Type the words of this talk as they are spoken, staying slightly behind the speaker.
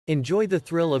Enjoy the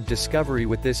thrill of discovery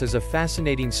with this as a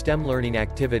fascinating STEM learning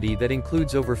activity that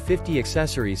includes over 50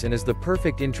 accessories and is the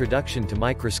perfect introduction to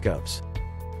microscopes.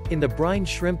 In the brine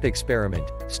shrimp experiment,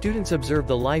 students observe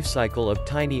the life cycle of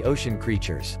tiny ocean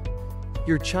creatures.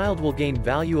 Your child will gain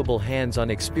valuable hands-on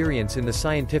experience in the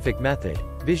scientific method,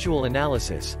 visual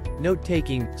analysis,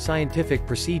 note-taking, scientific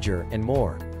procedure, and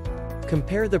more.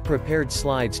 Compare the prepared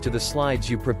slides to the slides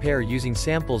you prepare using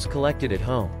samples collected at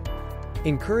home.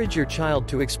 Encourage your child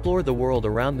to explore the world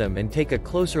around them and take a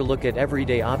closer look at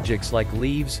everyday objects like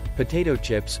leaves, potato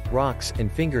chips, rocks,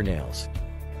 and fingernails.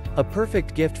 A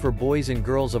perfect gift for boys and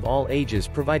girls of all ages,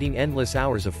 providing endless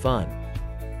hours of fun.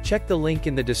 Check the link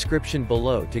in the description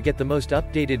below to get the most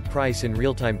updated price in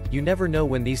real time. You never know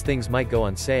when these things might go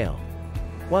on sale.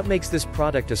 What makes this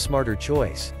product a smarter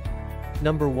choice?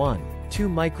 Number 1. 2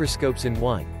 microscopes in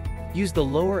one. Use the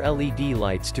lower LED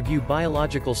lights to view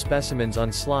biological specimens on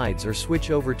slides or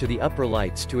switch over to the upper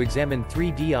lights to examine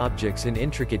 3D objects in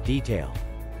intricate detail.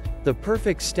 The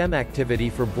perfect STEM activity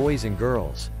for boys and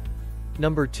girls.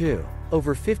 Number 2.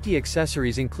 Over 50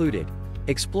 accessories included.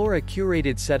 Explore a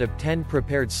curated set of 10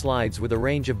 prepared slides with a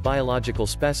range of biological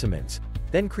specimens,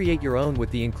 then create your own with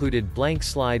the included blank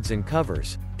slides and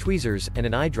covers, tweezers, and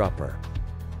an eyedropper.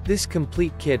 This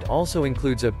complete kit also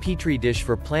includes a petri dish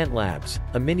for plant labs,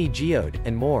 a mini geode,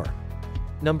 and more.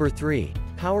 Number 3.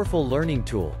 Powerful learning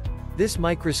tool. This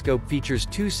microscope features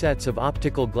 2 sets of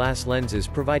optical glass lenses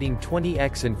providing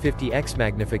 20x and 50x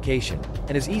magnification,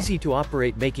 and is easy to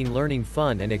operate, making learning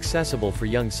fun and accessible for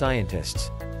young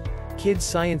scientists. Kids'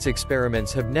 science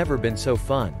experiments have never been so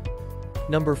fun.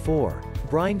 Number 4.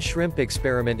 Brine Shrimp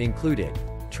Experiment included.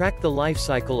 Track the life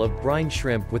cycle of brine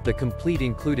shrimp with the complete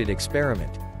included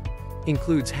experiment.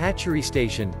 Includes hatchery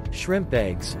station, shrimp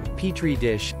eggs, petri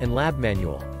dish, and lab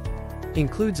manual.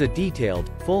 Includes a detailed,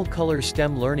 full-color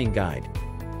STEM learning guide.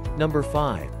 Number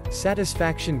 5.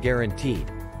 Satisfaction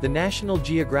guaranteed. The National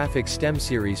Geographic STEM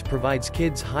series provides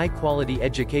kids high-quality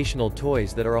educational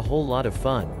toys that are a whole lot of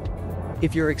fun.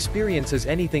 If your experience is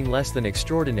anything less than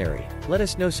extraordinary, let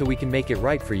us know so we can make it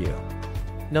right for you.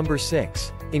 Number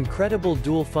 6. Incredible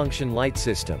dual-function light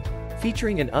system.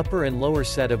 Featuring an upper and lower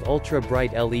set of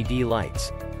ultra-bright LED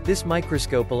lights. This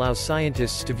microscope allows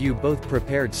scientists to view both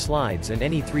prepared slides and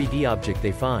any 3D object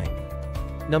they find.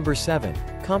 Number 7.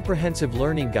 Comprehensive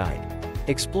learning guide.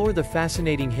 Explore the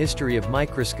fascinating history of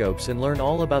microscopes and learn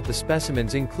all about the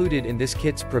specimens included in this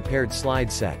kit's prepared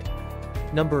slide set.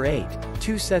 Number 8.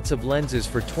 2 sets of lenses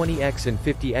for 20x and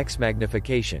 50x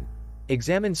magnification.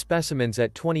 Examine specimens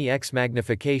at 20x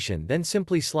magnification, then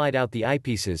simply slide out the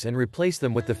eyepieces and replace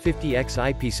them with the 50x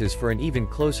eyepieces for an even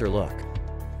closer look.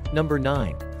 Number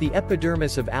 9. The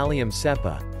epidermis of Allium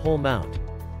cepa, whole mount.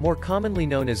 More commonly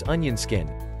known as onion skin,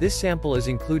 this sample is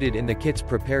included in the kit's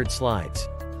prepared slides.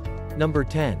 Number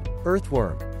 10.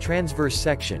 Earthworm, transverse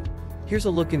section. Here's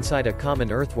a look inside a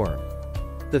common earthworm.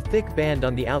 The thick band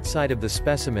on the outside of the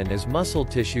specimen is muscle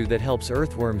tissue that helps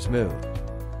earthworms move.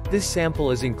 This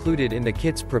sample is included in the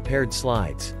kit's prepared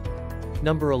slides.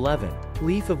 Number 11.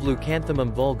 Leaf of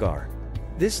Leucanthemum vulgar.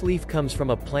 This leaf comes from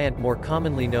a plant more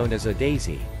commonly known as a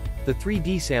daisy. The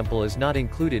 3D sample is not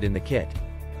included in the kit.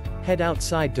 Head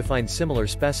outside to find similar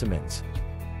specimens.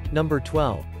 Number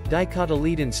 12.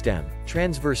 Dicotyledon stem,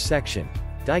 transverse section.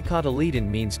 Dicotyledon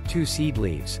means 2 seed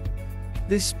leaves.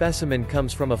 This specimen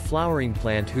comes from a flowering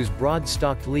plant whose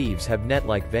broad-stalked leaves have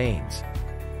net-like veins.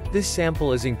 This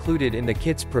sample is included in the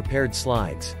kit's prepared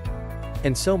slides.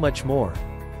 And so much more.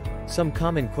 Some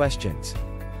common questions.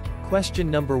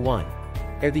 Question number 1.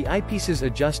 Are the eyepieces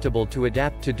adjustable to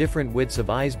adapt to different widths of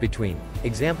eyes between,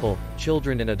 example,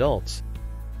 children and adults?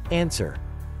 Answer.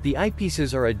 The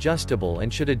eyepieces are adjustable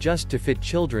and should adjust to fit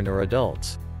children or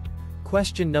adults.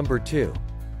 Question number 2.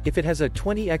 If it has a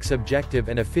 20x objective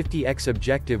and a 50x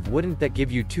objective, wouldn't that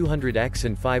give you 200x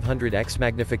and 500x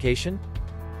magnification?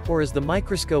 Or is the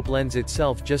microscope lens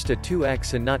itself just a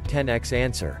 2x and not 10x?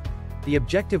 Answer. The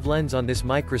objective lens on this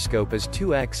microscope is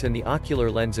 2x and the ocular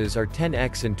lenses are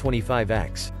 10x and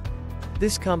 25x.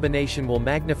 This combination will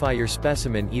magnify your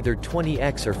specimen either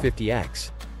 20x or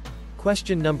 50x.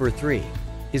 Question number 3.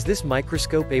 Is this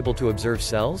microscope able to observe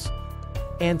cells?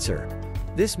 Answer.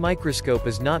 This microscope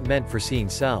is not meant for seeing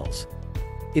cells.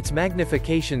 Its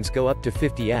magnifications go up to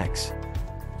 50x.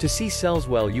 To see cells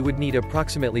well, you would need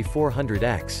approximately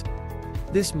 400x.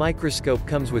 This microscope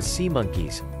comes with sea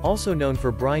monkeys, also known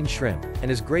for brine shrimp, and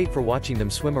is great for watching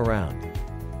them swim around.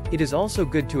 It is also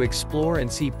good to explore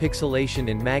and see pixelation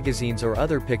in magazines or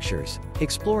other pictures,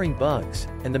 exploring bugs,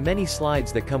 and the many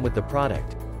slides that come with the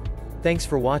product. Thanks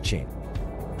for watching.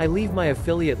 I leave my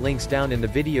affiliate links down in the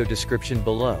video description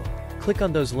below. Click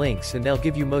on those links and they'll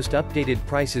give you most updated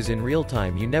prices in real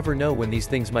time. You never know when these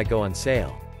things might go on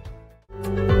sale.